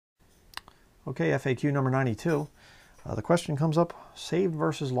Okay, FAQ number 92. The question comes up, saved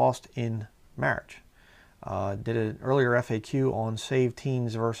versus lost in marriage. Did an earlier FAQ on saved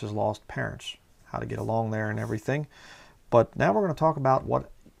teens versus lost parents, how to get along there and everything. But now we're going to talk about what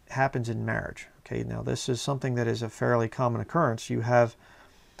happens in marriage. Okay, now this is something that is a fairly common occurrence. You have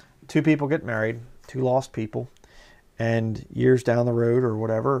two people get married, two lost people, and years down the road or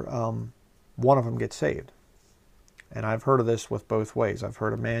whatever, one of them gets saved. And I've heard of this with both ways. I've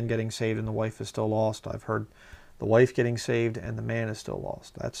heard a man getting saved and the wife is still lost. I've heard the wife getting saved and the man is still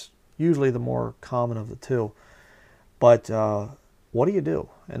lost. That's usually the more common of the two. But what do you do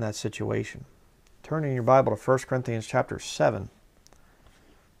in that situation? Turn in your Bible to 1 Corinthians chapter 7.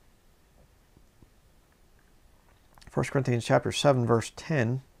 1 Corinthians chapter 7, verse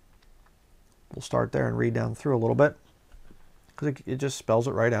 10. We'll start there and read down through a little bit, because it just spells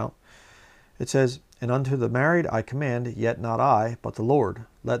it right out. It says, "And unto the married I command, yet not I, but the Lord,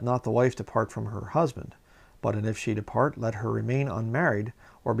 let not the wife depart from her husband. But and if she depart, let her remain unmarried,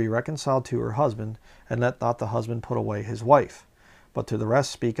 or be reconciled to her husband, and let not the husband put away his wife. But to the rest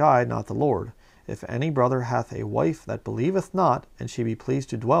speak I, not the Lord. If any brother hath a wife that believeth not, and she be pleased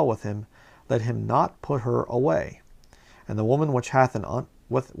to dwell with him, let him not put her away. And the woman which hath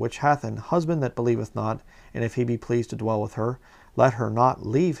an husband that believeth not, and if he be pleased to dwell with her, let her not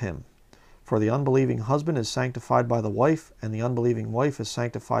leave him. For the unbelieving husband is sanctified by the wife, and the unbelieving wife is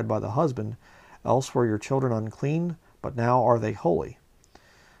sanctified by the husband. Else were your children unclean, but now are they holy."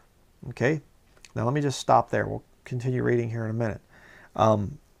 Okay, now let me just stop there. We'll continue reading here in a minute.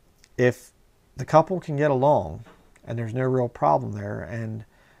 If the couple can get along, and there's no real problem there, and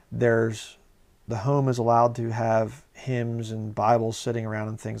the home is allowed to have hymns and Bibles sitting around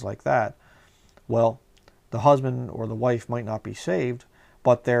and things like that, well, the husband or the wife might not be saved,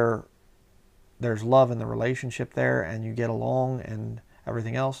 but there's love in the relationship there, and you get along and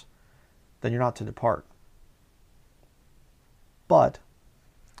everything else, then you're not to depart. But,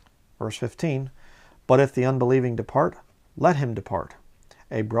 verse 15, "But if the unbelieving depart, let him depart.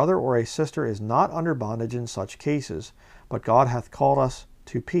 A brother or a sister is not under bondage in such cases, but God hath called us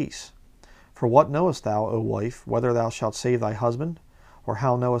to peace. For what knowest thou, O wife, whether thou shalt save thy husband? Or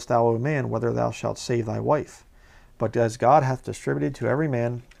how knowest thou, O man, whether thou shalt save thy wife? But as God hath distributed to every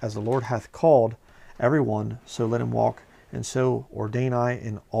man, as the Lord hath called every one, so let him walk, and so ordain I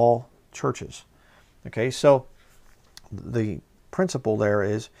in all churches." Okay, so the principle there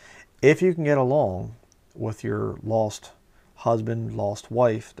is, if you can get along with your lost husband, lost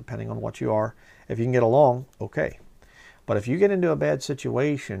wife, depending on what you are, if you can get along, okay. But if you get into a bad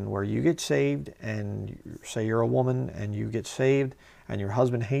situation where you get saved, and say you're a woman and you get saved, and your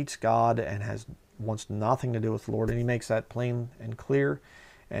husband hates God and wants nothing to do with the Lord, and he makes that plain and clear,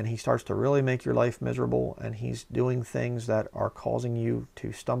 and he starts to really make your life miserable, and he's doing things that are causing you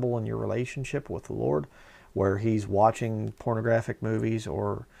to stumble in your relationship with the Lord, where he's watching pornographic movies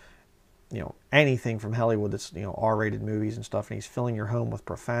or anything from Hollywood that's R-rated movies and stuff, and he's filling your home with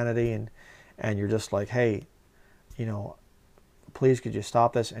profanity, and you're just like, hey, please could you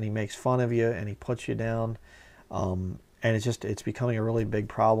stop this? And he makes fun of you and he puts you down, and it's becoming a really big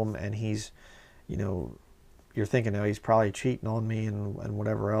problem, and he's you're thinking, oh, he's probably cheating on me and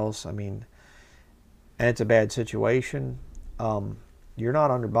whatever else. I mean, and it's a bad situation. You're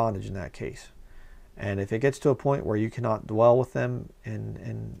not under bondage in that case. And if it gets to a point where you cannot dwell with them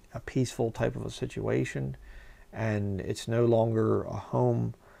in a peaceful type of a situation, and it's no longer a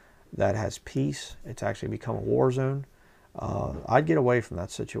home that has peace, it's actually become a war zone, I'd get away from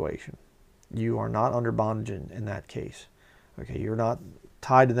that situation. You are not under bondage in that case. Okay, you're not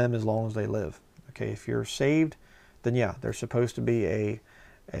tied to them as long as they live. Okay, if you're saved, then yeah, there's supposed to be a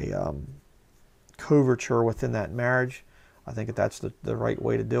coverture within that marriage. I think that's the right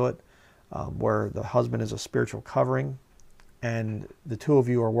way to do it, where the husband is a spiritual covering, and the two of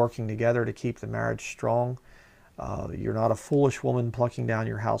you are working together to keep the marriage strong. You're not a foolish woman plucking down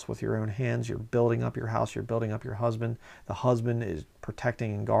your house with your own hands. You're building up your house. You're building up your husband. The husband is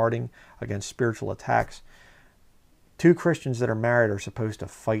protecting and guarding against spiritual attacks. Two Christians that are married are supposed to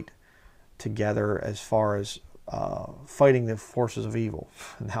fight together as far as fighting the forces of evil.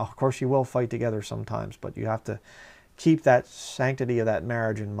 Now, of course, you will fight together sometimes, but you have to keep that sanctity of that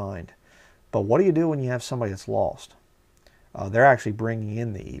marriage in mind. But what do you do when you have somebody that's lost? They're actually bringing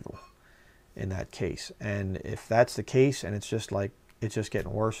in the evil in that case. And if that's the case, and it's just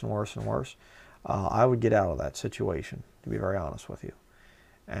getting worse and worse and worse, I would get out of that situation, to be very honest with you.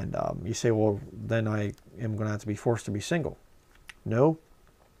 And you say, well, then I am going to have to be forced to be single. No,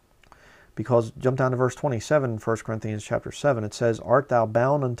 because jump down to verse 27, 1 Corinthians chapter 7. It says, "Art thou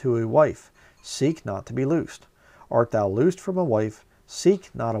bound unto a wife? Seek not to be loosed. Art thou loosed from a wife? Seek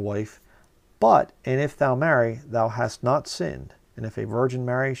not a wife. And if thou marry, thou hast not sinned. And if a virgin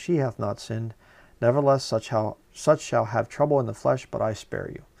marry, she hath not sinned. Nevertheless, such shall have trouble in the flesh, but I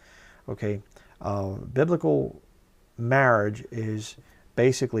spare you. Okay, biblical marriage is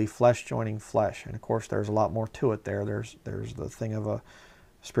basically flesh joining flesh, and of course there's a lot more to it there. There's the thing of a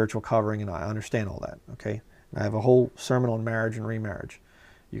spiritual covering, and I understand all that. Okay, and I have a whole sermon on marriage and remarriage.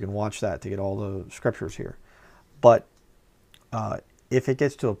 You can watch that to get all the scriptures here. But if it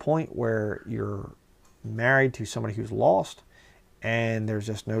gets to a point where you're married to somebody who's lost, and there's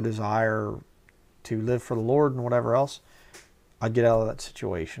just no desire to live for the Lord and whatever else, I'd get out of that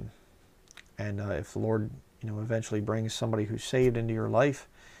situation. And if the Lord, eventually brings somebody who's saved into your life,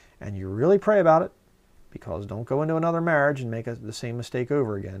 and you really pray about it, because don't go into another marriage and make the same mistake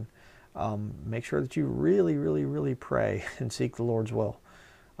over again. Make sure that you really, really, really pray and seek the Lord's will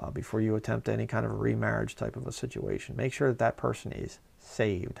before you attempt any kind of a remarriage type of a situation. Make sure that that person is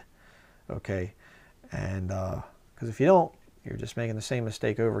saved, okay? And because if you don't, you're just making the same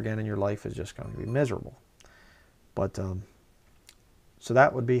mistake over again, and your life is just going to be miserable. But so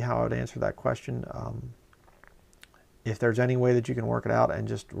that would be how I would answer that question. If there's any way that you can work it out and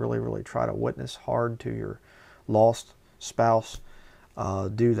just really, really try to witness hard to your lost spouse,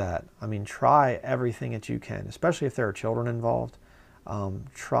 do that. I mean, try everything that you can, especially if there are children involved.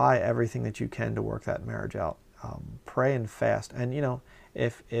 Try everything that you can to work that marriage out. Pray and fast. And,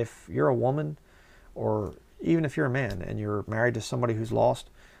 if you're a woman, or even if you're a man and you're married to somebody who's lost,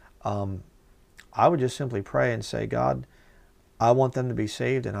 I would just simply pray and say, God, I want them to be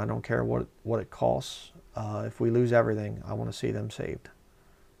saved, and I don't care what it costs. If we lose everything, I want to see them saved.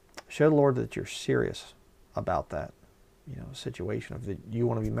 Show the Lord that you're serious about that, situation of that you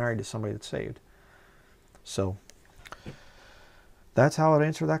want to be married to somebody that's saved. So that's how I'd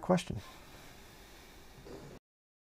answer that question.